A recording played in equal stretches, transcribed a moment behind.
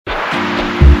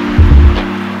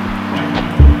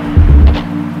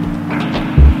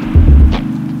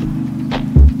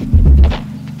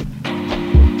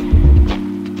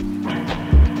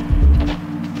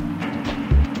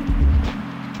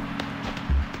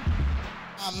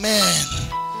Amen.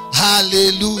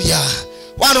 Hallelujah.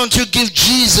 Why don't you give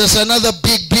Jesus another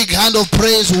big hand of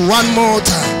praise one more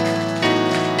time?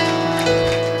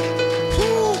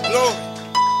 Ooh, glory.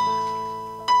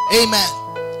 Amen.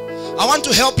 I want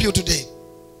to help you today.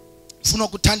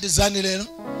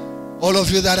 All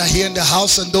of you that are here in the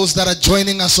house and those that are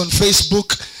joining us on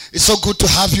Facebook, it's so good to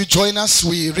have you join us.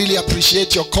 We really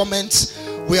appreciate your comments.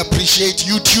 We appreciate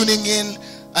you tuning in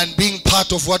and being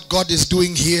part of what God is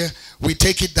doing here. We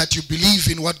take it that you believe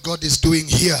in what God is doing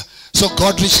here. So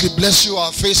God richly bless you,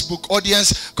 our Facebook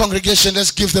audience. Congregation,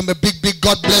 let's give them a big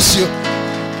God bless you.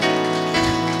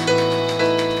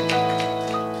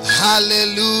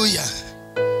 Hallelujah.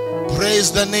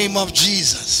 Praise the name of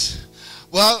Jesus.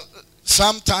 Well,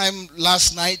 sometime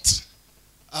last night,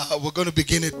 we're going to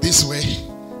begin it this way.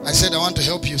 I said I want to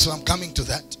help you, so I'm coming to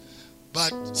that.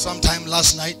 But sometime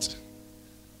last night,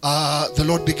 the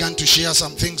Lord began to share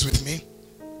some things with me.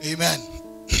 Amen.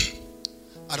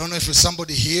 I don't know if it's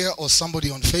somebody here or somebody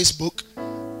on Facebook,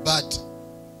 but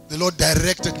the Lord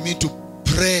directed me to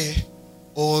pray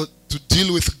or to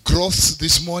deal with growths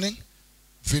this morning.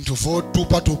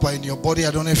 Tupa in your body. I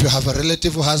don't know if you have a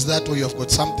relative who has that, or you have got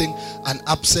something, an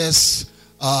abscess,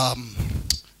 a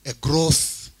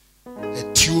growth, a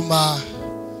tumor,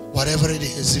 whatever it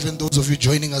is. Even those of you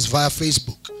joining us via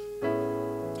Facebook,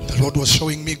 the Lord was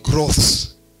showing me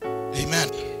growths.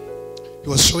 Amen. He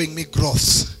was showing me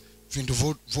growths in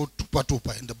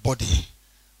the body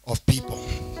of people.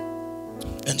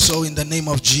 And so in the name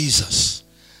of Jesus,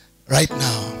 right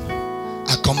now,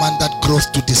 I command that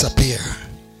growth to disappear.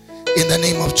 In the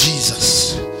name of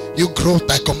Jesus, you growth,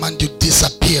 I command you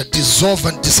disappear, dissolve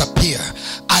and disappear,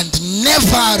 and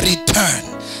never return.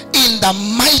 In the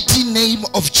mighty name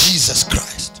of Jesus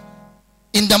Christ.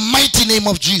 In the mighty name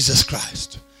of Jesus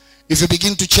Christ. If you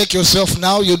begin to check yourself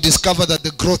now, you'll discover that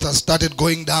the growth has started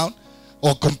going down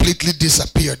or completely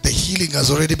disappeared. The healing has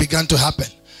already begun to happen.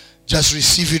 Just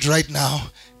receive it right now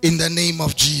in the name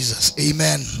of Jesus.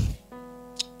 Amen.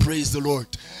 Praise the Lord.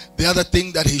 The other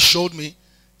thing that he showed me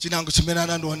is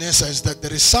that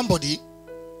there is somebody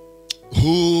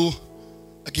who,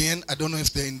 again, I don't know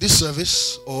if they're in this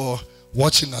service or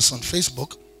watching us on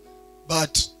Facebook,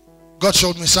 but God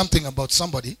showed me something about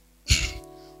somebody.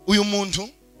 Uyumuntu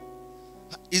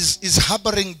is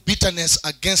harboring bitterness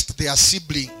against their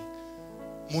sibling.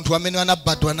 Muntu amene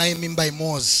anabadwa naye mimba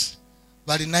imozi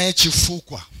bali naye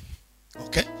chifukwa.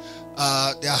 Okay?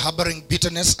 They are harboring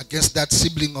bitterness against that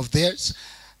sibling of theirs,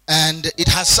 and it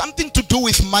has something to do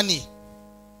with money.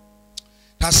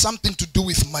 It has something to do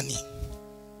with money.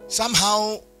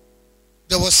 Somehow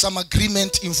there was some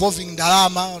agreement involving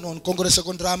Darama on Congress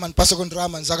Drama and Pastor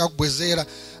Drama and Zaga Bwezera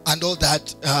and all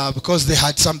that, because they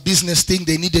had some business thing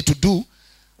they needed to do.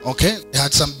 Okay, they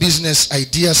had some business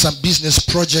idea, some business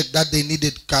project that they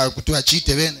needed to achieve.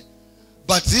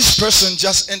 But this person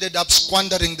just ended up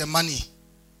squandering the money.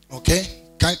 Okay,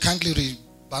 kindly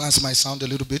rebalance my sound a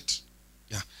little bit.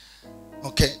 Yeah.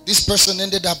 Okay, this person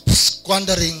ended up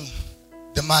squandering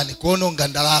the money.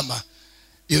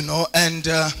 You know, and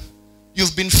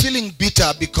you've been feeling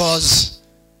bitter because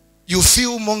you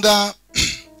feel Monga,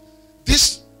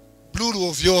 this blue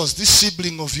of yours, this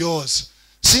sibling of yours,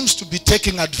 seems to be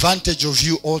taking advantage of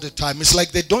you all the time. It's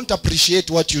like they don't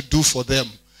appreciate what you do for them.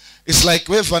 It's like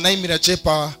to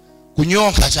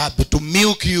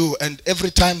milk you, and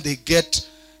every time they get,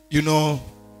 you know,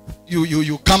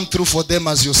 you come through for them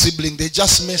as your sibling, they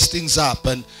just mess things up,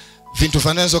 and it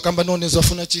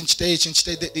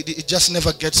just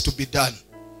never gets to be done.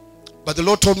 But the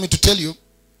Lord told me to tell you,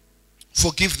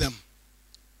 forgive them.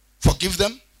 Forgive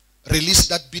them. Release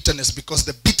that bitterness, because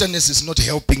the bitterness is not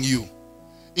helping you.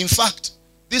 In fact,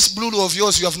 this blue of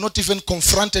yours, you have not even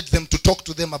confronted them to talk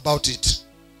to them about it.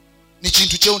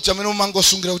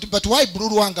 But why blue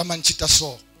wanga manchita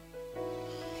so?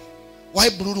 Why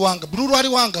blue wanga? Blue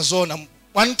wanga zona.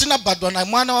 Wantina badwana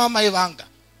mwana wa maivanga.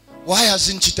 Why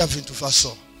hasn't chita vintu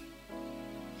faso?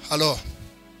 Hello.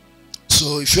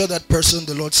 So if you're that person,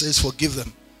 the Lord says forgive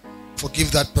them.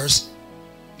 Forgive that person.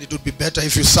 It would be better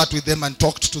if you sat with them and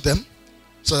talked to them,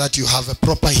 so that you have a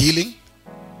proper healing.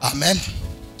 Amen.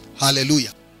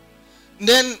 Hallelujah. And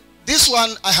then this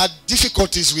one, I had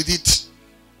difficulties with it.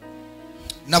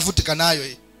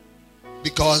 Navutikanayo,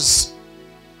 because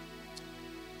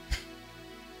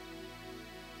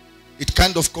it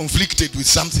kind of conflicted with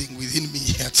something within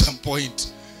me at some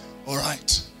point. All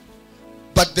right.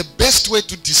 But the best way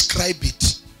to describe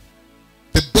it,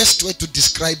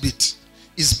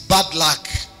 is bad luck.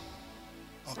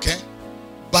 Okay?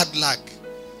 Bad luck.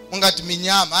 Ungati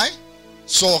minyama,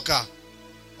 soka.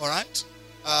 All right?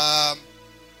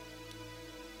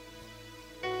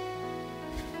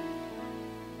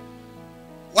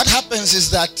 happens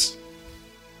is that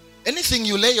anything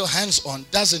you lay your hands on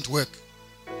doesn't work.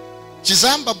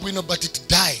 Chizamba bueno, but it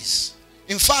dies.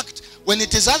 In fact, when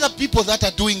it is other people that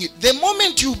are doing it, the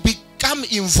moment you become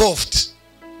involved,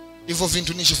 the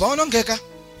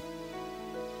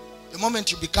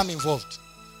moment you become involved,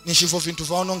 and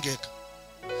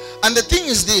the thing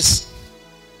is this,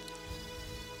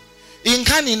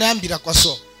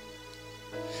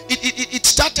 it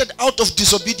started out of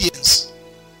disobedience.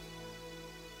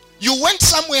 You went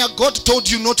somewhere God told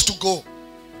you not to go.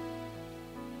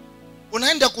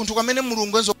 Unaenda kuntu kamene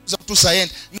mulungu wenzo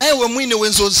kutusayenda naye we mwine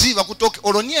wenzo ziva kutoke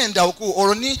oronienda oku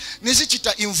oroni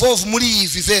nisichita involve muri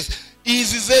hivi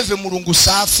veve mulungu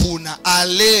safuna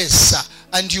alesa,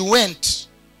 and you went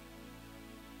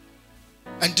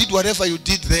and did whatever you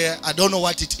did there. I don't know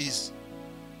what it is,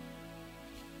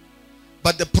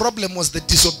 but the problem was the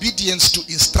disobedience to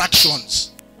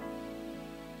instructions.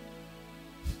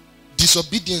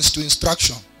 Disobedience to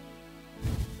instruction.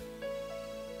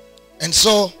 And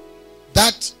so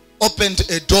that opened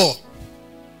a door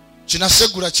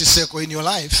chinasegura chiseko in your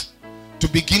life to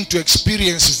begin to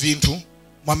experience vintu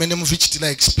mwamene muvichitila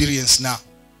experience now.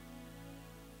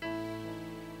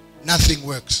 Nothing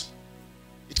works.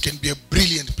 It can be a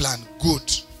brilliant plan,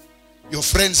 good. Your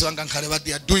friends wangankale,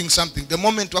 they are doing something. The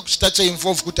moment wakustacha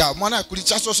involve kuta mwana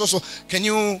kulichaso so can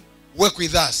you work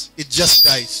with us? It just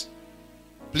dies.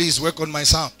 Please work on my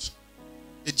sound.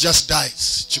 It just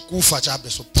dies. Chikufa chabe,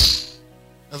 so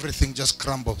everything just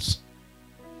crumbles.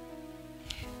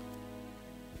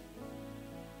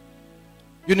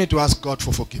 You need to ask God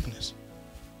for forgiveness.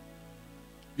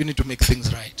 You need to make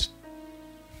things right.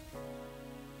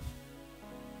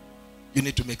 You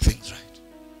need to make things right.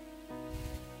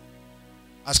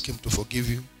 Ask him to forgive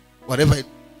you. Whatever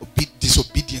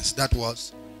disobedience that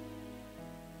was,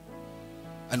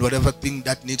 and whatever thing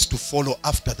that needs to follow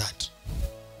after that,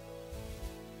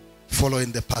 follow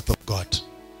in the path of God.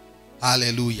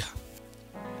 Hallelujah.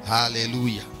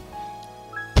 Hallelujah.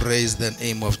 Praise the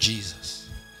name of Jesus.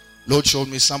 Lord showed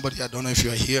me somebody, I don't know if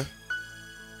you are here,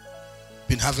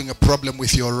 been having a problem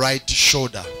with your right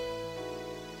shoulder.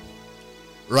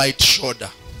 Right shoulder.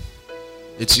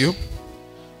 It's you?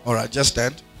 Alright, just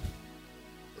stand.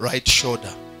 Right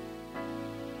shoulder.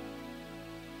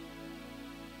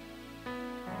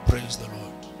 Praise the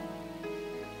Lord.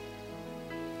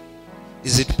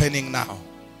 Is it paining now?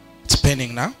 It's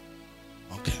paining now?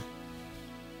 Okay.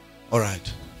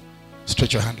 Alright.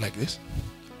 Stretch your hand like this.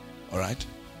 Alright.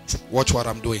 Watch what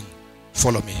I'm doing.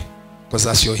 Follow me. Because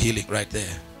that's your healing right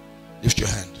there. Lift your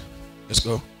hand. Let's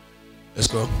go. Let's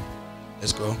go.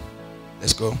 Let's go.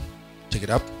 Let's go. Take it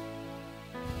up.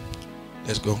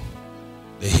 Let's go.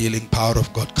 The healing power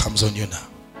of God comes on you now.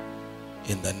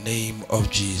 In the name of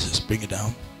Jesus. Bring it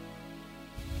down.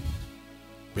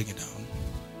 Bring it down.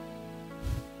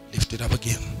 Lift it up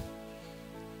again.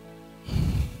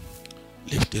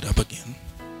 Lift it up again.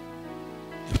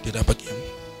 Lift it up again.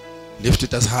 Lift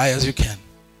it as high as you can.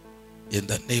 In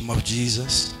the name of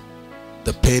Jesus.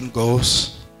 The pain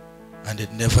goes and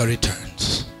it never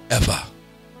returns. Ever.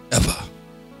 Ever.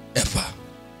 Ever.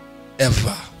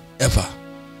 Ever. Ever.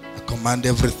 I command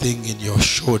everything in your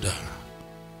shoulder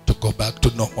to go back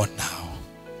to normal now.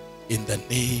 In the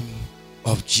name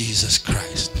of Jesus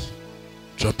Christ.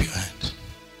 Drop your hand.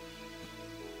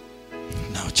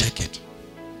 Now check it.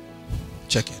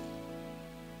 Check it.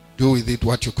 Do with it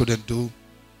what you couldn't do.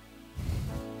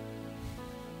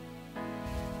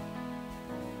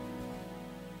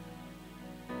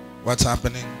 What's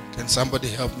happening? Can somebody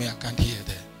help me? I can't hear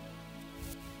that.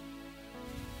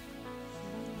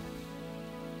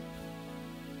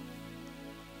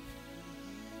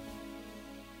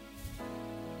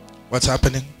 What's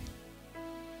happening?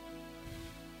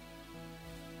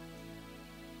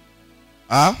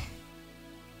 Huh?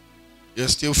 You're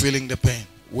still feeling the pain.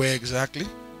 Where exactly?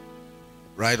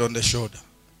 Right on the shoulder.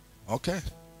 Okay.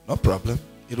 No problem.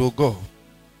 It will go.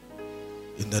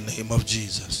 In the name of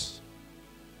Jesus.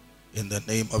 In the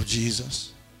name of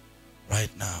Jesus.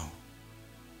 Right now.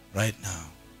 Right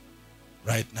now.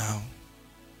 Right now.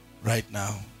 Right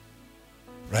now.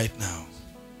 Right now.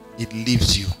 It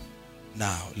leaves you.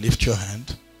 Now, lift your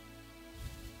hand.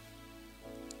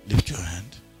 Lift your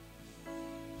hand.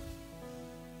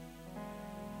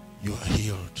 You are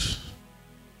healed.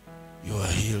 You are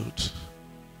healed.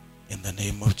 In the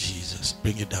name of Jesus.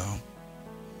 Bring it down.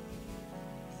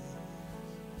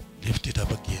 Lift it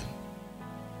up again.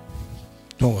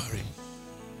 Don't worry.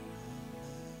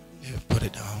 Yeah, put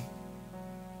it down.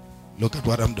 Look at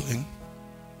what I'm doing.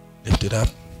 Lift it up.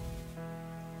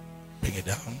 Bring it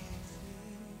down.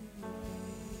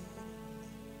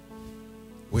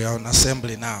 We are on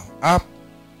assembly now. Up.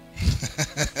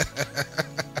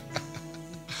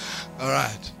 All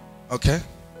right. Okay.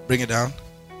 Bring it down.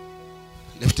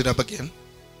 Lift it up again.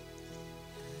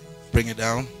 Bring it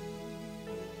down.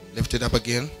 Lift it up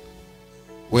again.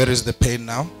 Where is the pain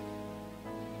now?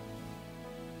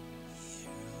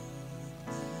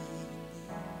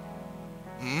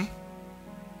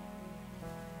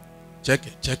 Check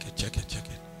it.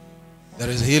 There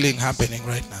is healing happening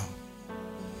right now.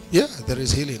 Yeah, there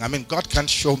is healing. I mean, God can't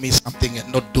show me something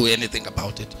and not do anything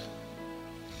about it.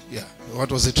 Yeah,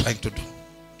 what was he trying to do?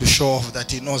 To show off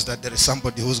that he knows that there is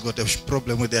somebody who's got a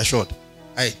problem with their shoulder.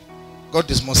 Hey, God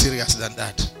is more serious than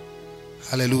that.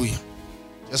 Hallelujah.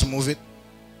 Just move it.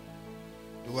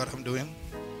 Do what I'm doing.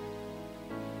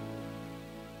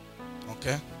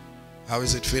 Okay. How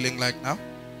is it feeling like now?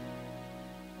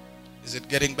 Is it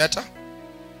getting better?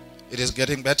 It is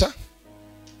getting better?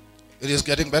 It is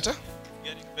getting better?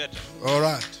 Getting better. All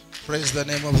right. Praise the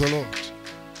name of the Lord.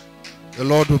 The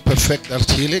Lord will perfect that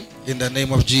healing in the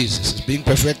name of Jesus. It's being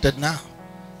perfected now.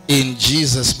 In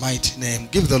Jesus' mighty name.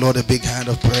 Give the Lord a big hand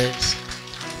of praise.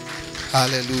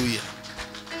 Hallelujah.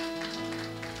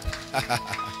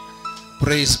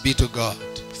 Praise be to God.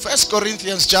 1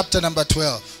 Corinthians chapter number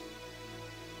 12.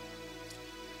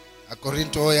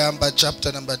 Korinto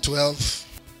chapter number 12.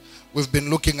 We've been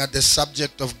looking at the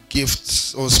subject of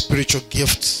gifts or spiritual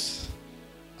gifts.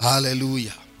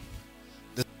 Hallelujah.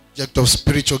 The subject of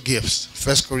spiritual gifts.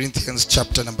 1 Corinthians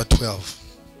chapter number 12.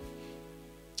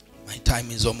 My time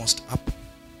is almost up,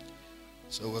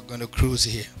 so we're going to cruise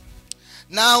here.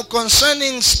 Now,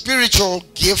 concerning spiritual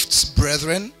gifts,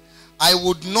 brethren, I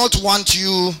would not want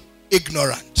you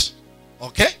ignorant.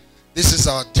 Okay? This is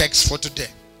our text for today.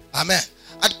 Amen.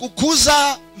 At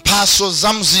kukuza mpaso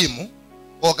za mzimu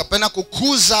okapena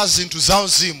kukuza zintu za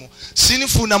mzimu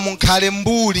sinifuna munkale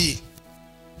mbuli.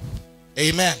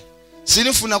 Amen.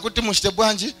 Sinifuna kuti muchite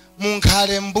bwanji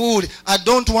munkale mbuli. I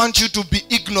don't want you to be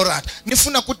ignorant.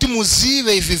 Nifuna kuti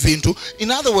muzive ivi vintu.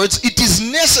 In other words, it is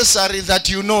necessary that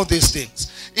you know these things.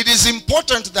 It is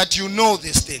important that you know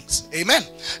these things. Amen.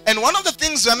 And one of the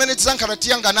things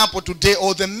today,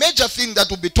 or the major thing that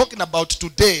we'll be talking about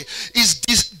today, is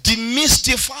this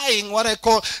demystifying, what I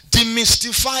call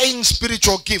demystifying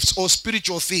spiritual gifts or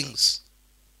spiritual things.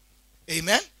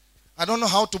 Amen. I don't know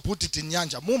how to put it in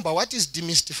Nyanja. Mumba, what is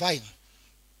demystifying?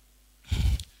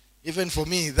 Even for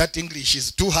me, that English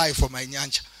is too high for my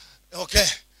Nyanja. Okay.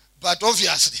 But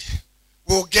obviously,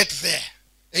 we'll get there.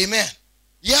 Amen.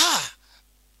 Yeah.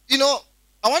 You know,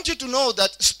 I want you to know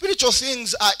that spiritual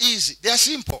things are easy. They are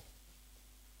simple.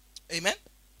 Amen.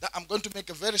 I'm going to make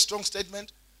a very strong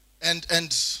statement. And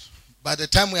by the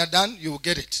time we are done, you will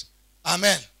get it.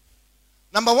 Amen.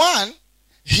 Number one,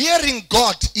 hearing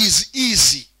God is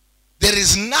easy. There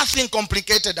is nothing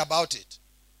complicated about it.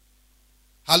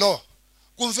 Hello.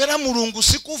 Kumvera mulungu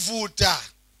sikuvuta.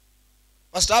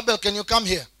 Pastor Abel, can you come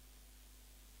here?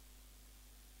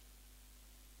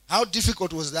 How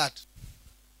difficult was that?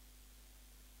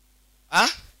 Huh?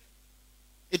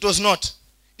 It was not.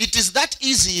 It is that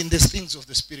easy in the things of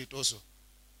the Spirit also.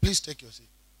 Please take your seat.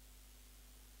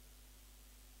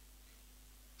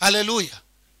 Hallelujah.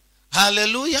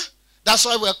 Hallelujah. That's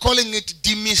why we're calling it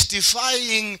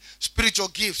demystifying spiritual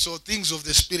gifts or things of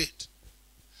the Spirit.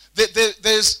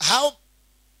 There's how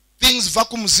things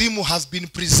vakumzimu have been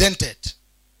presented.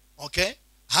 Okay?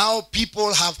 How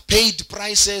people have paid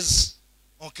prices.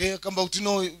 Okay?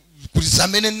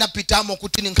 Kulizamene napitamo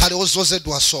kuti ninkhale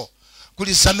ozozedwa so.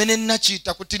 Kulizamene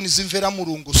nachita kuti nizimvera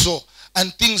mulungu so.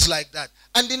 And things like that.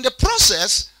 And in the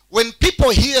process, when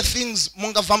people hear things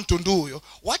munga vamtunduyo,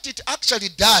 what it actually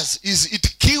does is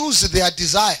it kills their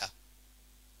desire.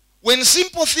 When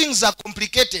simple things are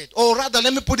complicated, or rather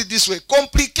let me put it this way,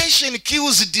 complication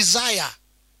kills desire.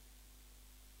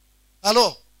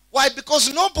 Hello? Why?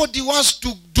 Because nobody wants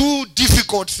to do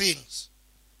difficult things.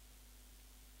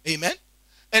 Amen?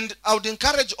 And I would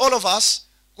encourage all of us,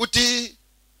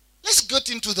 let's get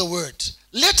into the word.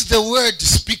 Let the word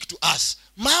speak to us.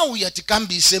 Mau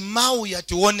yatikambise, mau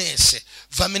yatuonese,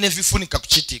 vamene vifunika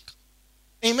kuchitika.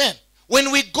 Amen.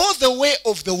 When we go the way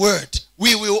of the word,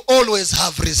 we will always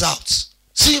have results.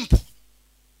 Simple.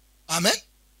 Amen.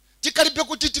 Tikalipe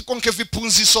kutiti konke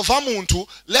vipunziso vamuntu,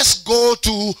 let's go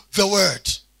to the word.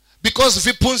 Because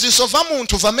vipunziso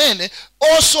vamuntu vamene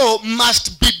also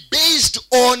must be based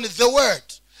on the word.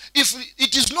 If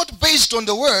it is not based on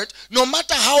the word, no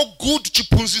matter how good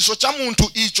chipunziso cha muntu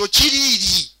icho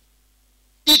chiriri,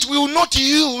 it will not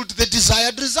yield the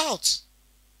desired results.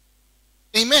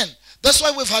 Amen. That's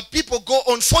why we've had people go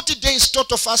on 40 days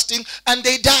total fasting and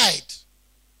they died.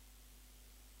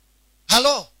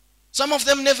 Hello. Some of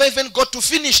them never even got to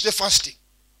finish the fasting.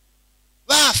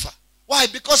 Bafa. Why?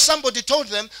 Because somebody told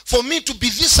them, for me to be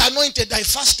this anointed, I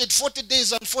fasted 40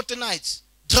 days and 40 nights.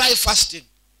 Dry fasting.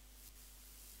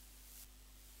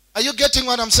 Are you getting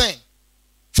what I'm saying?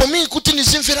 For me,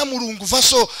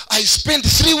 so I spent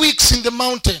 3 weeks in the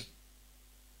mountain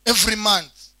every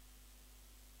month.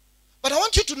 But I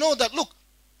want you to know that, look,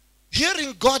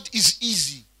 hearing God is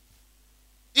easy.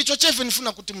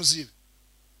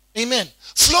 Amen.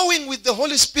 Flowing with the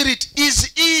Holy Spirit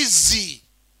is easy.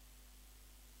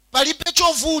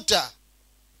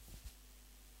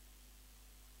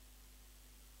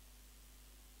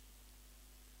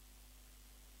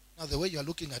 Now the way you are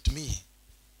looking at me,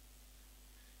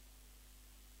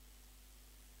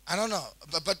 I don't know,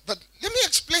 but let me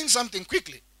explain something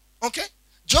quickly. Okay?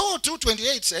 Joel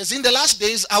 2:28 says, in the last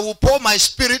days I will pour my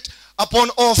spirit upon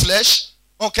all flesh.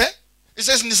 Okay? It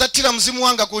says, nizatira mzimu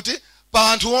wanga kuti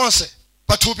pa anthu onse,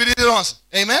 pa thupi lonse.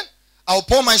 Amen? I will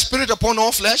pour my spirit upon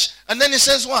all flesh. And then it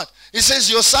says what? It says,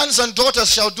 your sons and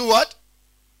daughters shall do what?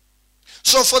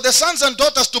 So for the sons and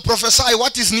daughters to prophesy,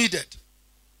 what is needed?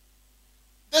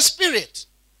 The Spirit.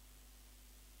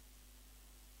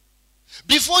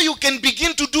 Before you can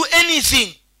begin to do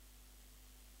anything.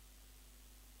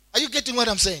 Are you getting what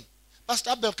I'm saying?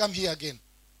 Pastor Abel, come here again.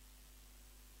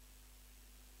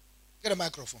 Get a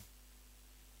microphone.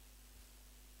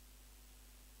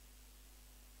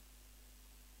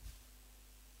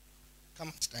 Come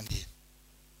and stand here.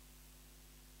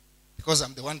 Because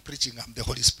I'm the one preaching, I'm the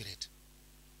Holy Spirit.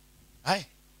 Aye.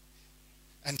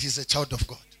 And he's a child of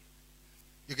God.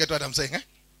 You get what I'm saying? Eh?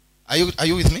 Are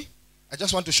you with me? I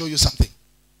just want to show you something.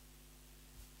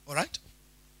 Alright?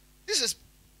 This is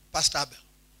Pastor Abel.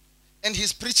 And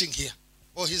he's preaching here.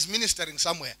 Or he's ministering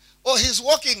somewhere. Or he's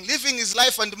walking, living his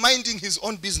life and minding his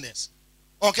own business.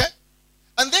 Okay?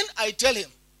 And then I tell him,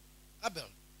 Abel,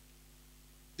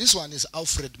 this one is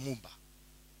Alfred Mumba.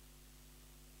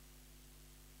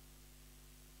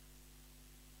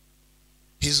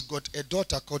 He's got a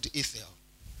daughter called Ethel.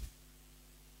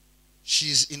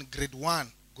 She's in grade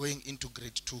 1 going into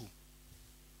grade 2.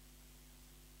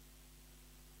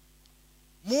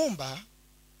 Mumba,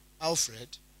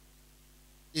 Alfred,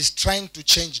 is trying to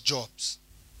change jobs.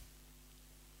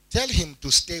 Tell him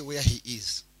to stay where he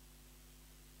is.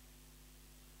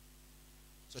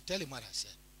 So tell him what I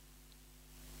said.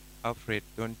 Alfred,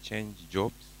 don't change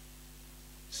jobs.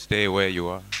 Stay where you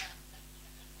are.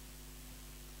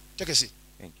 Take a seat.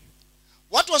 Thank you.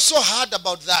 What was so hard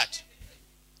about that?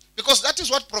 Because that is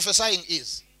what prophesying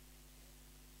is.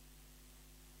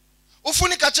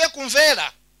 Ufunika che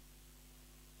kumvera.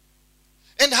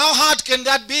 And how hard can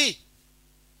that be?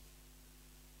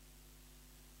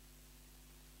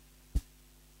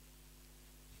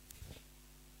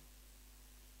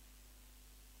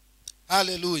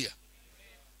 Hallelujah.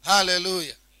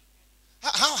 Hallelujah.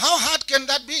 How hard can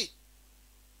that be?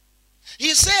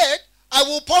 He said, I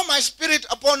will pour my spirit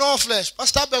upon all flesh.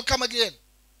 Pastor Abel, come again.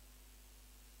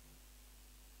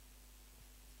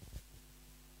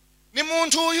 Ni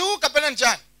muntu uyu kapena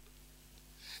njani?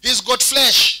 He's got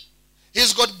flesh.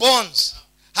 He's got bones.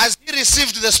 Has he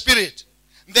received the spirit?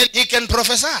 Then he can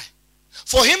prophesy.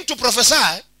 For him to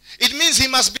prophesy, it means he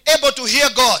must be able to hear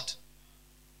God.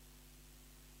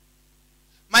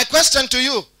 My question to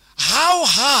you, how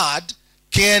hard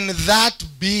can that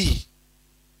be?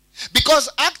 Because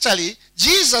actually,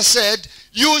 Jesus said,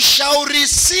 you shall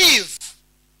receive.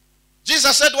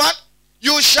 Jesus said what?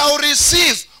 You shall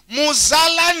receive.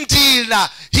 Muzalandila.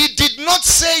 He did not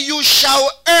say you shall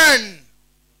earn.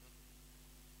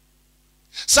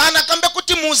 Sana kambe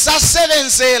kuti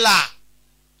muzasebenzela.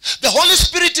 The Holy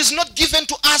Spirit is not given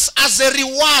to us as a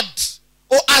reward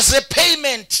or as a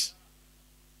payment.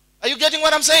 Are you getting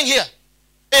what I'm saying here?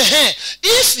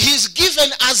 If he's given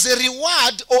as a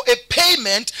reward or a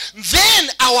payment, then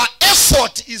our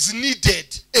effort is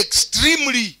needed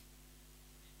extremely.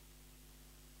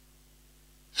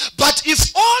 But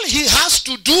if all he has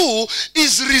to do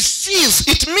is receive,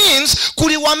 it means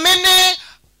kuliwamene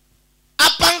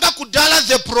apanga kudala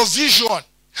the provision.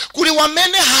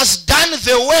 Kuliwamene has done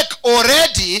the work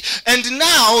already, and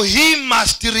now he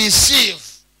must receive.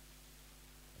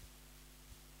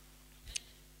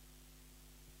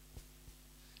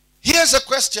 Here's a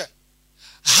question.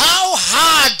 How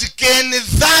hard can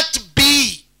that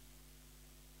be?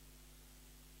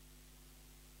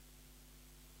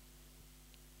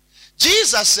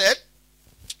 Jesus said,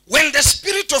 when the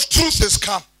Spirit of truth is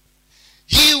come,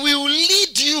 he will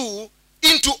lead you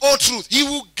into all truth. He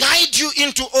will guide you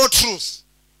into all truth.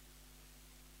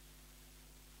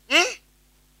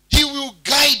 He will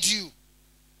guide you.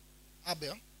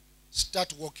 Abel,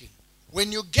 start walking.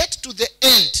 When you get to the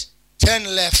end, turn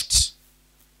left.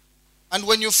 And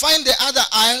when you find the other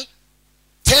aisle,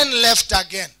 turn left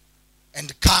again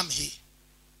and come here.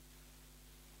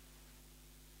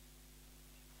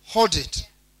 Hold it.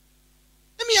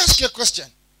 Let me ask you a question.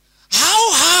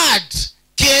 How hard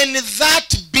can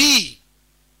that be?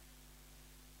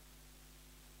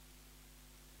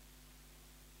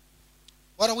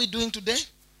 What are we doing today?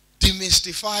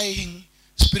 Demystifying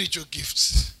spiritual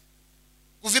gifts.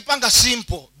 Kuvipanga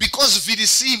simple because very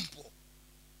simple.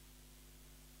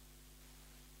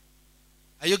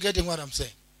 Are you getting what I'm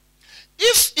saying?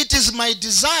 If it is my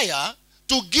desire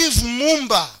to give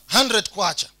Mumba 100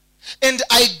 kwacha and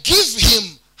I give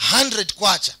him 100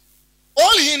 kwacha,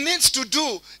 all he needs to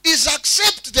do is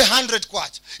accept the 100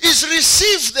 kwacha, is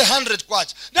receive the 100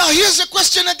 kwacha. Now here's the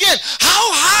question again.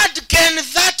 How hard can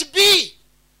that be?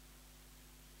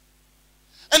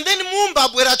 And then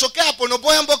Mumba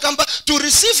to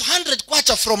receive 100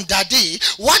 kwacha from daddy,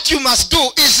 what you must do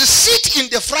is sit in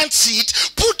the front seat,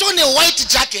 put on a white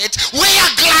jacket,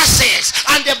 wear glasses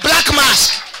and a black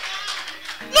mask.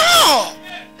 No!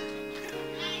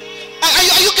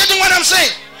 Are you getting what I'm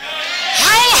saying?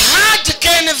 How hard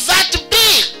can that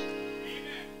be?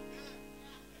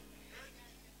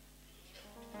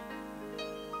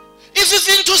 If you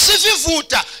think to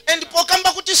sivivuta and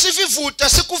pokambba kuti sivivuta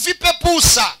sikuvipe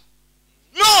pusa.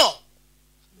 No.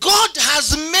 God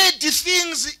has made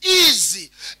things easy.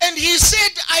 And he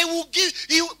said, I will give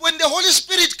you, when the Holy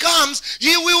Spirit comes,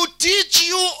 he will teach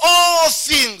you all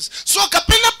things. So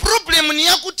kapena problem ni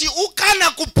yakuti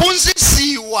ukana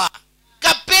kupunzisiwa.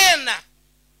 Kapena.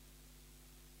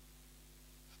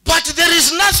 But there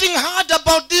is nothing hard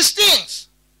about these things.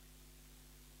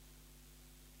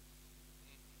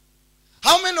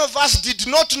 How many of us did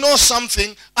not know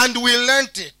something and we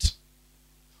learned it?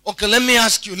 Okay, let me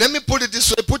ask you. Let me put it this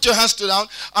way. Put your hands down.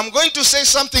 I'm going to say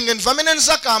something in Vamenen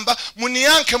Zakamba.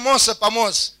 Munianke mose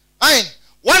pamos.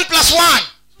 1 plus 1.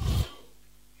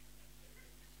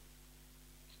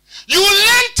 You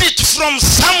learned it from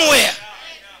somewhere.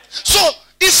 So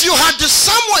if you had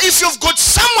someone, if you've got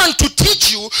someone to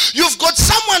teach you, you've got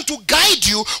someone to guide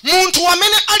you, muntu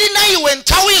wamene alina iwe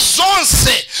ntawi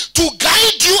zonse to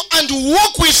guide you and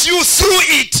walk with you through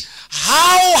it.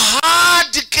 How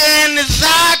hard can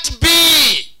that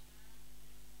be?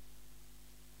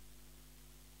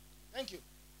 Thank you.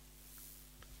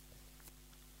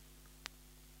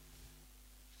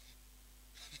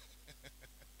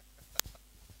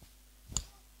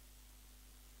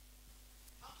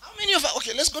 How many of us?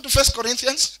 Okay, let's go to 1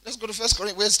 Corinthians. Let's go to 1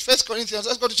 Corinthians. Where's 1 Corinthians?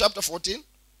 Let's go to chapter 14.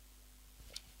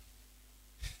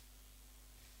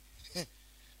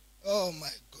 Oh my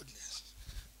goodness.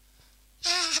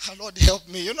 Lord help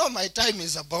me. You know my time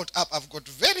is about up. I've got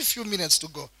very few minutes to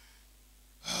go.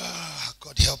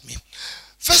 God help me.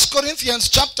 1 Corinthians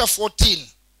chapter 14.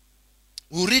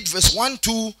 We'll read verse 1,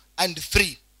 2, and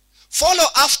 3. Follow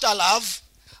after love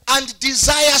and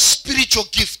desire spiritual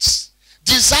gifts.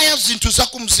 Desires into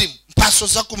zakumzim, paso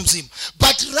zakumzim.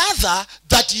 But rather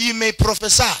that ye may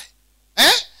prophesy.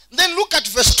 Then look at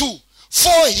verse 2.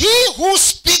 For he who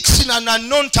speaks in an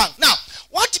unknown tongue. Now,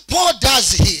 what Paul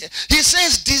does here, he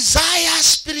says desire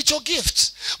spiritual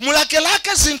gifts.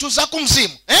 Mulakelaka zintu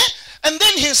zakumzimu. And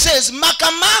then he says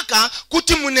makamaka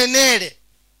kuti munenere.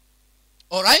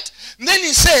 Alright? Then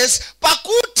he says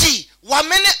pakuti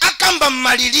wamene akamba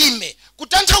malilime.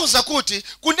 Kutanthauza kuti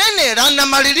kunenera na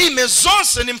malilime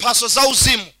zonse ni mphaso za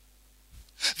uzimu.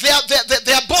 They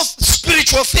are both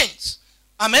spiritual things.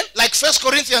 Amen. Like 1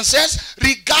 Corinthians says,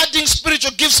 regarding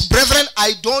spiritual gifts, brethren,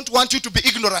 I don't want you to be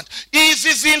ignorant. They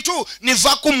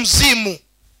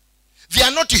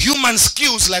are not human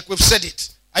skills like we've said it.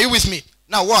 Are you with me?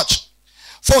 Now watch.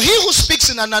 For he who speaks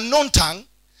in an unknown tongue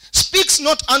speaks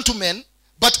not unto men,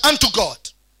 but unto God.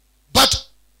 But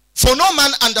for no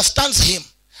man understands him.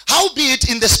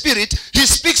 Howbeit in the spirit he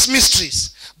speaks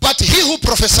mysteries. But he who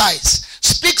prophesies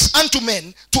speaks unto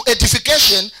men to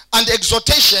edification and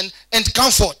exhortation and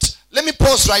comfort. Let me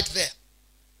pause right there.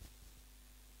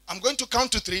 I'm going to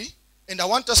count to 3 and I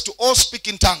want us to all speak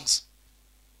in tongues.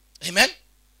 Amen?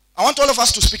 I want all of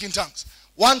us to speak in tongues.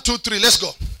 1, 2, 3, let's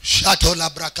go. Shatola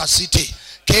brakasiti.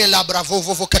 Kela bravo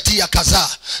vokatia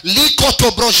kaza.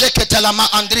 Likoto brojeke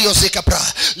telama andrio zekapra.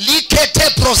 Likete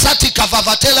prosati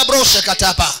kavavatela broshe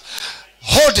katapa.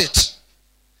 Hold it.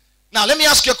 Now let me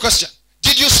ask you a question.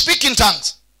 Did you speak in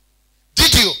tongues?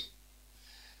 Did you?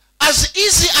 As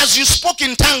easy as you spoke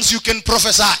in tongues, you can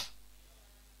prophesy.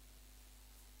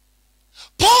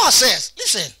 Paul says,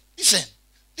 listen.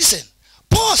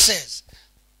 Paul says,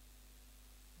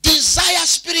 desire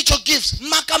spiritual gifts.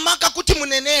 Makamaka kuti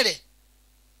munenere.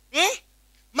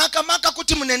 Makamaka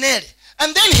kuti munenere.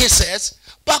 And then he says,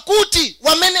 pakuti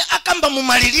wamene akamba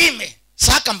mumalilime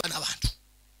sakamba na bantu.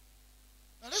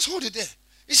 Now let's hold it there.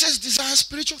 He says these are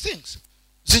spiritual things.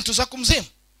 Zintu za kumzimu.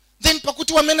 Then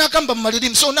pakuti wamene akamba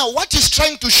mumalilime. So now what he's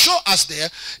trying to show us there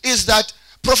is that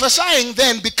prophesying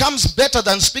then becomes better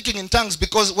than speaking in tongues,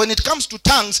 because when it comes to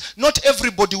tongues, not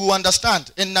everybody will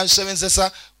understand. And now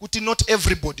not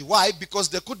everybody. Why? Because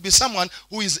there could be someone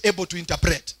who is able to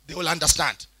interpret. They will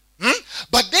understand.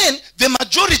 But then the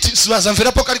majority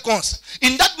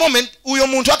in that moment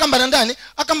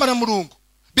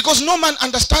because no man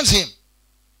understands him.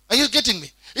 Are you getting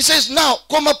me? It says now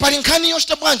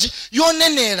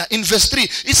in verse 3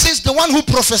 it says the one who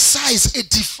prophesies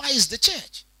edifies the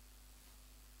church.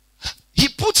 He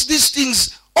puts these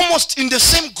things almost in the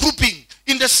same grouping,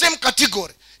 in the same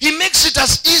category. He makes it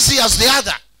as easy as the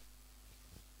other.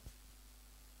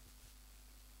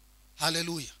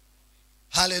 Hallelujah.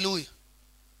 Hallelujah.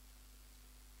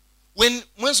 When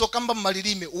Sokamba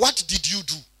Maririme, what did you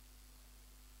do?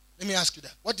 Let me ask you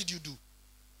that. What did you do?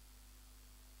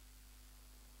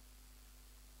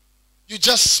 You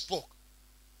just spoke.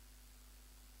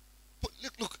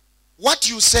 Look. What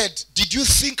you said, did you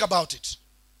think about it?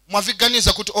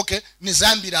 Okay,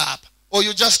 or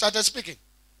you just started speaking?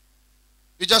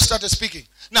 You just started speaking.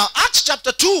 Now, Acts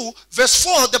chapter 2, verse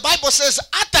 4, the Bible says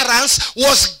utterance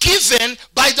was given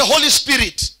by the Holy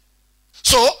Spirit.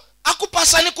 So,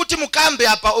 akupasani kuti mukambe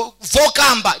hapa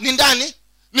vokamba nindani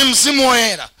ni mzimu wa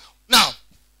era. Now,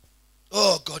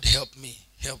 oh God, help me.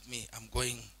 I'm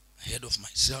going ahead of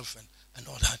myself and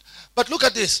all that. But look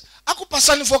at this.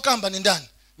 Akupasani vokamba nindani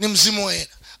ni mzimu wa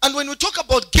era. And when we talk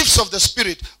about gifts of the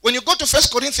Spirit, when you go to 1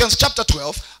 Corinthians chapter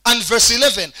 12 and verse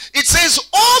 11, it says,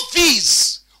 all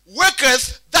these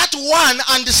worketh that one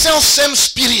and the self-same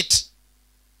Spirit.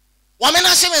 We'll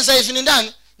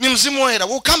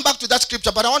come back to that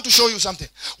scripture, but I want to show you something.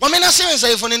 Who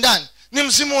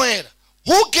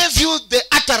gave you the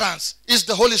utterance is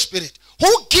the Holy Spirit.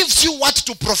 Who gives you what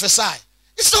to prophesy?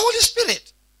 It's the Holy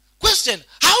Spirit. Question,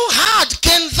 how hard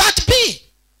can that be?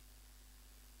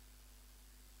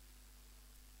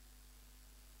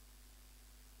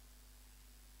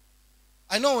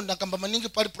 I know Nakamba Maningi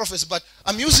Pari prophecy, but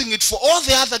I'm using it for all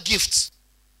the other gifts.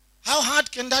 How hard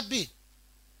can that be?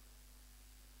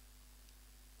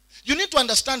 You need to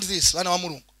understand this.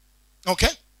 Okay?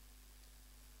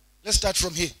 Let's start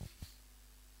from here.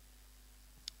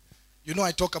 You know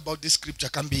I talk about this scripture,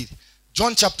 Kambiri.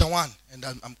 John chapter 1, and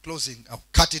I'm closing. I'll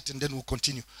cut it and then we'll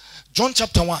continue. John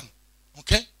chapter 1,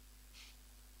 okay?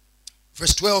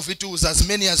 Verse 12, it was as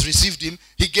many as received him,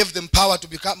 he gave them power to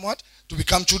become what? To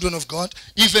become children of God.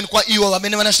 Even kwa iwa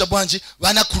wamene wanashtabwanji,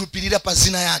 wanakurupirira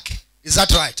pazina yake. Is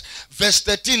that right? Verse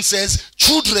 13 says,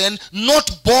 children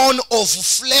not born of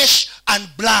flesh and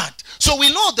blood. So we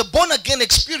know the born again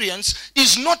experience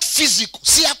is not physical.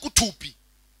 Siyakutupi.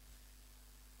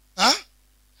 Huh?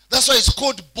 That's why it's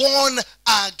called born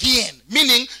again.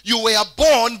 Meaning you were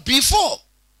born before.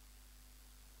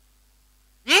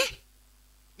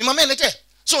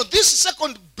 So this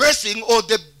second birthing or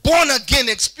the born again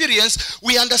experience,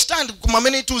 we understand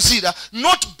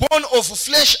not born of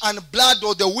flesh and blood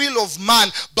or the will of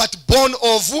man, but born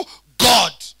of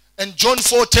God. And John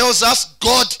 4 tells us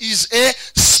God is a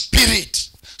spirit.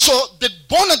 So the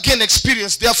born again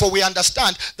experience, therefore we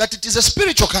understand that it is a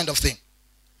spiritual kind of thing.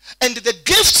 And the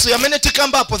gifts, they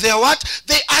are what?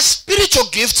 They are spiritual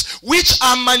gifts which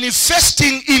are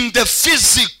manifesting in the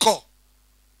physical.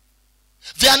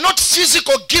 They are not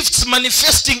physical gifts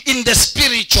manifesting in the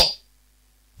spiritual.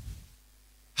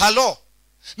 Hello.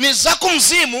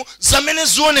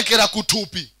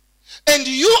 And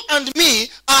you and me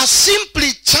are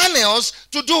simply channels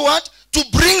to do what? To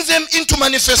bring them into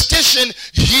manifestation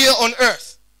here on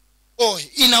earth. Or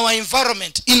in our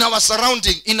environment, in our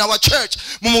surrounding, in our church.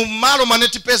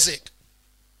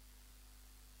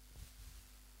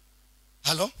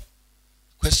 Hello?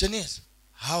 Question is,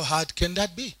 how hard can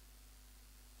that be?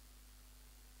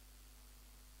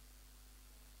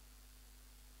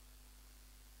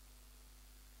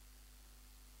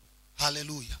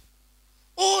 Hallelujah.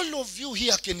 All of you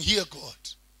here can hear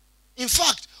God. In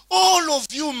fact, all of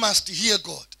you must hear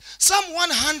God. Psalm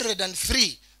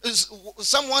 103,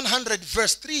 Psalm 100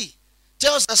 verse 3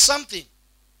 tells us something.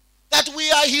 That we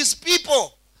are his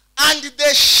people and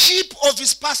the sheep of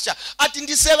his pasture. At in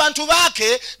the seventu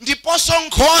wake, ndiposo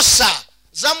nkhosa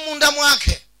za munda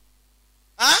mwake.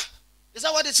 Huh? Is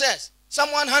that what it says?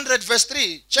 Psalm 100 verse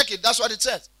 3. Check it. That's what it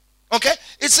says. Okay?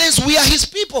 It says we are his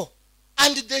people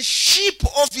and the sheep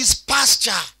of his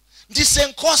pasture.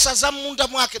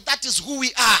 That is who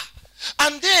we are.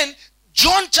 And then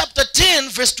John chapter 10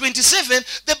 verse 27,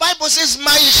 the Bible says,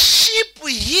 my sheep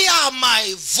hear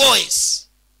my voice.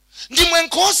 Ndimwe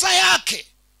nkhosa yake.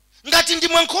 Ngati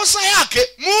ndimwe nkhosa yake,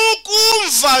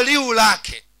 mukumva liu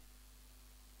lake.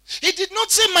 He did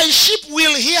not say my sheep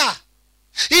will hear.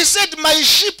 He said my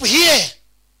sheep hear.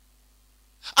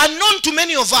 Unknown to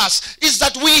many of us is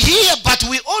that we hear, but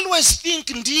we always think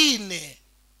ndine.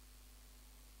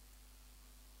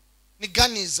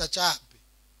 Niganiza chabe.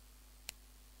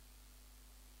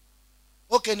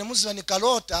 Okay, nemuziva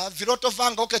nikalota, viroto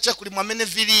vanga, okay, chekuli mwamene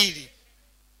vilili.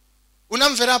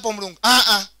 Unamvera hapo Mulungu?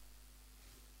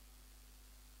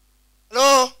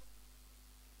 Hello?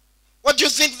 What do you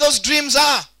think those dreams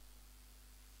are?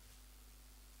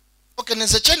 Okay,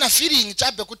 neze chena feeling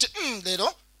chabe kuti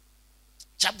lero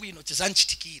chabwino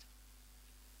chizanchitikira.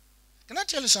 Can I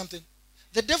tell you something?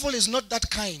 The devil is not that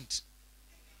kind.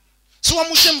 So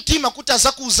wamushe mtima kuti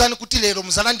azakuuzani kuti lero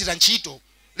muzalandira ntchito,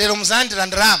 lero muzalandira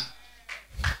ndrama.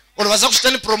 Or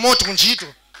wazakushitani promote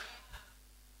kunchito.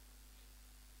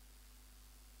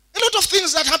 A lot of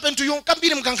things that happen to you.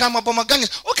 Kambiri mkankama bomagani.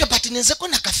 Okay, but neze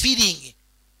kona ka feeling.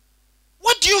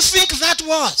 What do you think that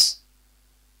was?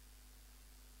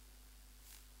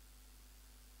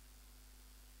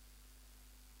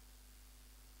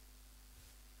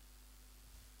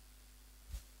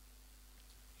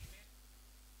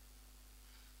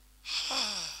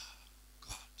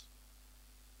 God.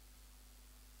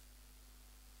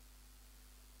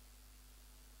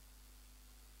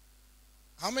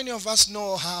 How many of us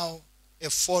know how a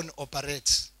phone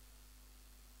operates?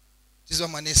 This is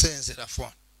what my says a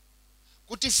phone.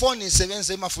 Kuti phone is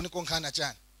sevenze imafuniko nkana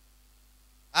chani.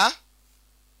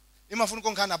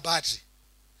 Imafuniko nkana battery.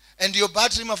 And your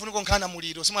battery imafuniko nkana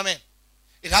muliro. See, amen.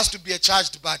 It has to be a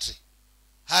charged battery.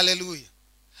 Hallelujah.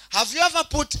 Have you ever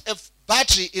put a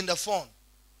battery in the phone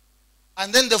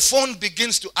and then the phone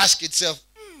begins to ask itself,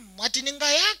 matininga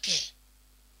yake?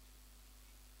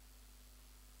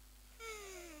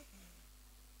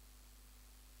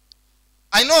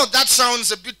 I know that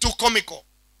sounds a bit too comical.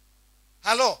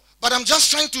 Hello. But I'm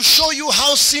just trying to show you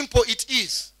how simple it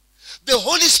is. The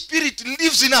Holy Spirit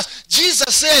lives in us.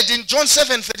 Jesus said in John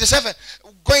 7:37,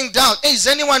 going down, hey, is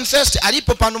anyone thirsty?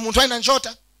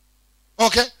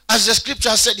 Okay. As the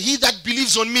scripture said, he that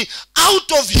believes on me,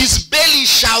 out of his belly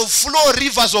shall flow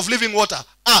rivers of living water.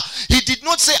 He did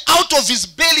not say out of his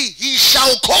belly he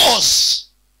shall cause.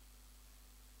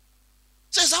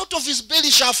 It says out of his belly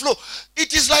shall flow.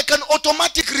 It is like an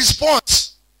automatic response.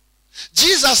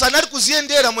 Jesus anali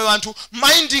kuziendera mwe wantu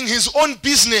minding his own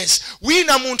business.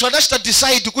 Wina muntu adashita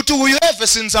decide kuti uyu eve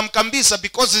sinzamkambisa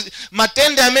because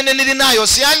matende amene nili nayo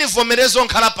siyani vomerezo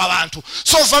nkhala pa bantu.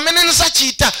 So vamene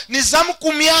nisachita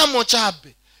nizamukumyamo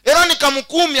chabe. Era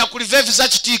nikamukumya kulivevi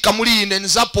zachitika mulinde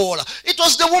nizapola. It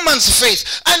was the woman's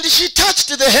faith. And she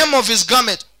touched the hem of his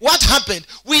garment. What happened?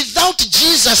 Without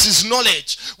Jesus'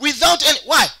 knowledge. Without any...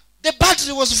 Why? The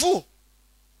battery was full.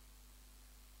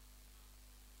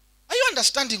 Are you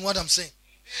understanding what I'm saying?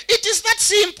 It is that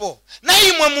simple.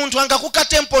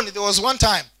 There was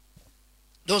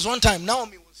one time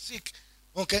Naomi was sick.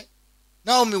 Okay?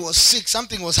 Naomi was sick.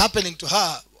 Something was happening to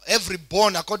her. Every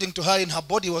bone, according to her, in her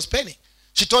body was paining.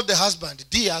 She told the husband,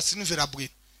 dear,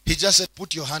 he just said,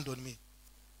 put your hand on me.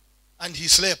 And he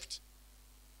slept.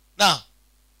 Now,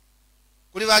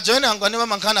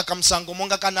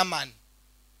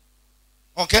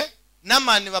 okay?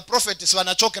 Namani wa prophets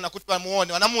wanachoke na kuti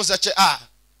wamuone wanamuuza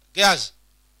guys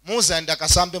muza enda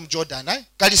kasambe mJordan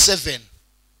kali 7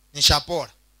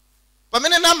 nishapora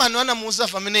pamene Namani wanamuuza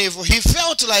famine hivyo he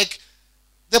felt like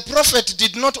the prophet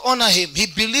did not honor him. He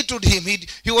belittled him.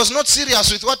 He was not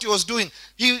serious with what he was doing.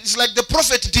 It's like the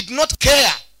prophet did not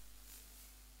care.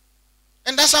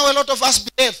 And that's how a lot of us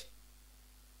behave.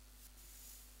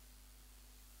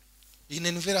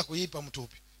 Inenvera kuipa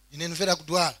mtupi. Inenvera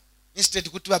kudwala. Instead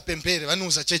kuti bapempere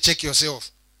vanuza check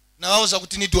yourself. Na wauza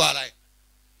kuti ni dwala.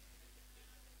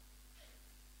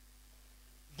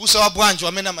 Busa wa bwanjo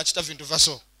amena machita vintu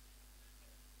vaso.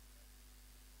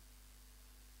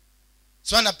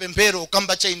 Swana pempero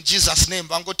ukambacha in Jesus name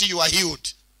vangoti you are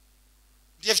healed.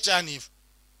 Ndiye fchani hivyo.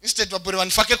 Instead wabure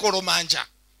wanifake koromanja.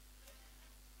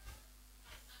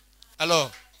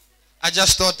 Hello. I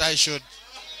just thought I should.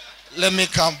 Let me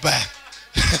come back.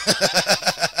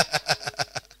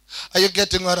 Are you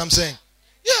getting what I'm saying?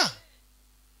 Yeah.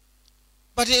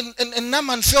 But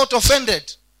Naaman felt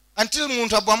offended until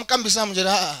muntu abwamukambisa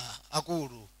mjera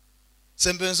akuru.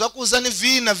 Sembe nzakuzani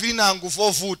vina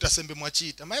anguvovuta sembe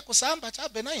mwachita. Mae kusamba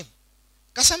chabe naim.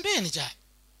 Kasambeni chabe.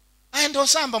 And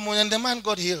osamba mwenye and the man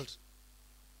got healed.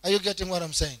 Are you getting what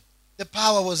I'm saying? The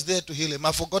power was there to heal him.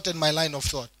 I've forgotten my line of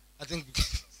thought. I think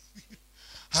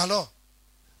Hello?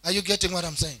 Are you getting what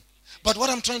I'm saying? But what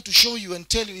I'm trying to show you and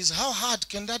tell you is how hard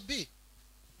can that be?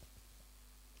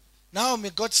 Naomi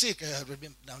got sick.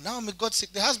 Naomi got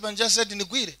sick. The husband just said in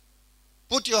the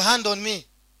put your hand on me.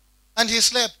 And he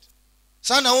slept.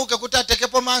 Sana uke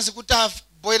kutatekepo manzi kutaf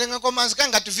boirenga ko manzi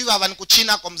kanga tuviva van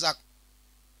kuchina komzako.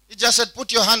 He just said,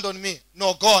 put your hand on me.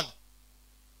 No, gone.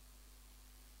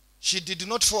 She did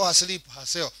not fall asleep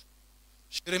herself.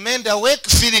 She remained awake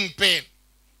feeling pain.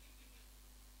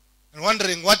 And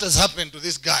wondering what has happened to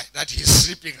this guy that he's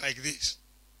sleeping like this.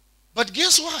 But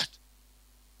guess what?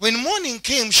 When morning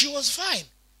came, she was fine.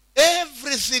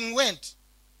 Everything went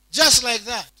just like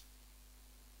that.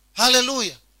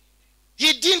 Hallelujah.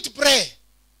 He didn't pray.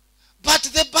 But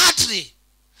the battery,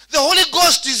 the Holy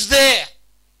Ghost is there.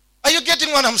 Are you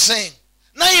getting what I'm saying?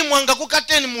 Are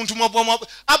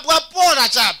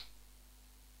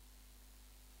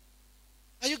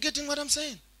you getting what I'm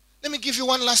saying? Let me give you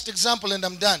one last example and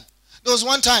I'm done. There was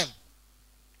one time,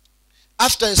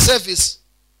 after a service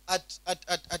at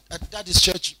Daddy's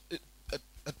church, at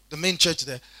the main church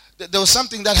there was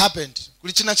something that happened.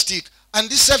 And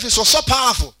this service was so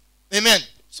powerful. Amen.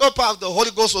 So powerful. The Holy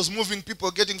Ghost was moving,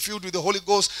 people getting filled with the Holy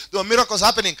Ghost. There were miracles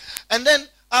happening. And then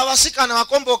our sick and our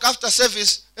combo after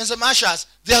service, and some ushers,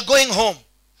 they are going home.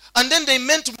 And then they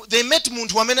met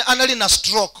muntu wamene anali na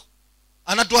stroke.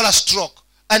 Anadwala stroke.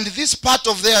 And this part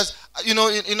of theirs, in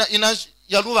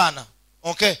Yaluvana.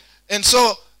 Okay. And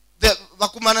so the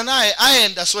wakumana naye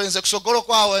aenda so enze kusogolo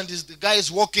kwao, and the guy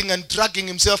is walking and dragging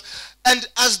himself. And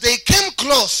as they came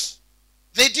close,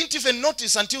 they didn't even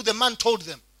notice until the man told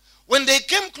them. When they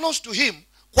came close to him,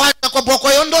 not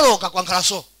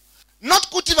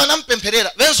kuti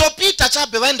vanampemperera. Venzo pita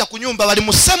chabe vaenda kunyumba wali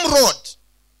mu same road.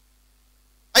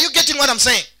 Are you getting what I'm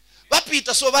saying?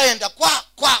 Vapita so vaenda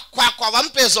kwa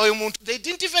vampeza oyo muntu. They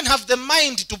didn't even have the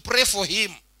mind to pray for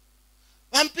him.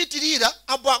 Vampitirira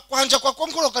abwa kwanja kwa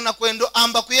konkoloka na kwendo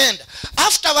amba kuyenda.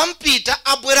 After vampita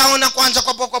abwera ona kwanja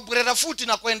kwa bwerera futi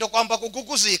na kwendo kwamba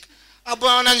kukukuzika.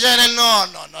 Abwa ona njane no.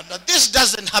 This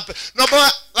doesn't happen. No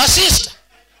but sister.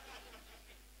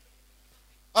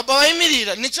 Abwa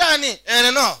imirira nichani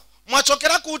no.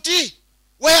 Mwachokera kuti.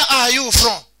 Where are you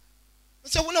from? I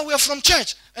said, well, no, we are from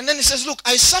church. And then he says, look,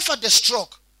 I suffered a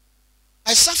stroke.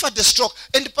 And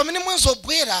pamene mwanzo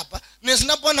bwera hapa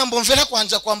nezina bwana mbomvera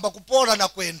kwanja kwamba kupora na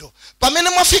kwendo. Pamene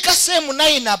mwafika sehemu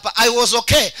 9 hapa I was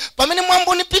okay. Pamene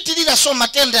mwambo nipitilira so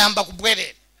matende amba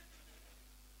kubwerera.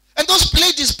 And those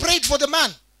ladies prayed for the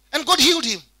man and God healed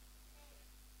him.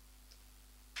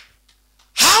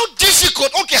 How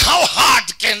difficult, okay, how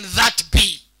hard can that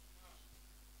be?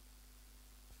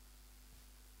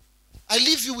 I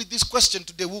leave you with this question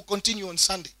today. We'll continue on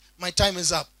Sunday. My time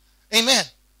is up. Amen.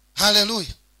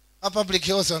 Hallelujah. But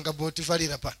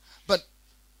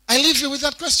I leave you with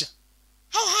that question.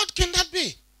 How hard can that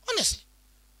be? Honestly.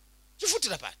 You put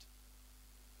it apart.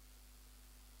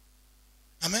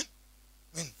 Amen.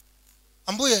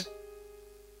 Ambuye.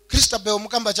 Christabel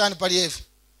mukamba chani palievi.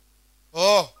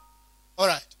 Oh. All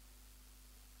right.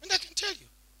 And I can tell you.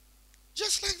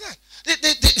 Just like that.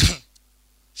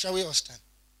 Shall we all stand?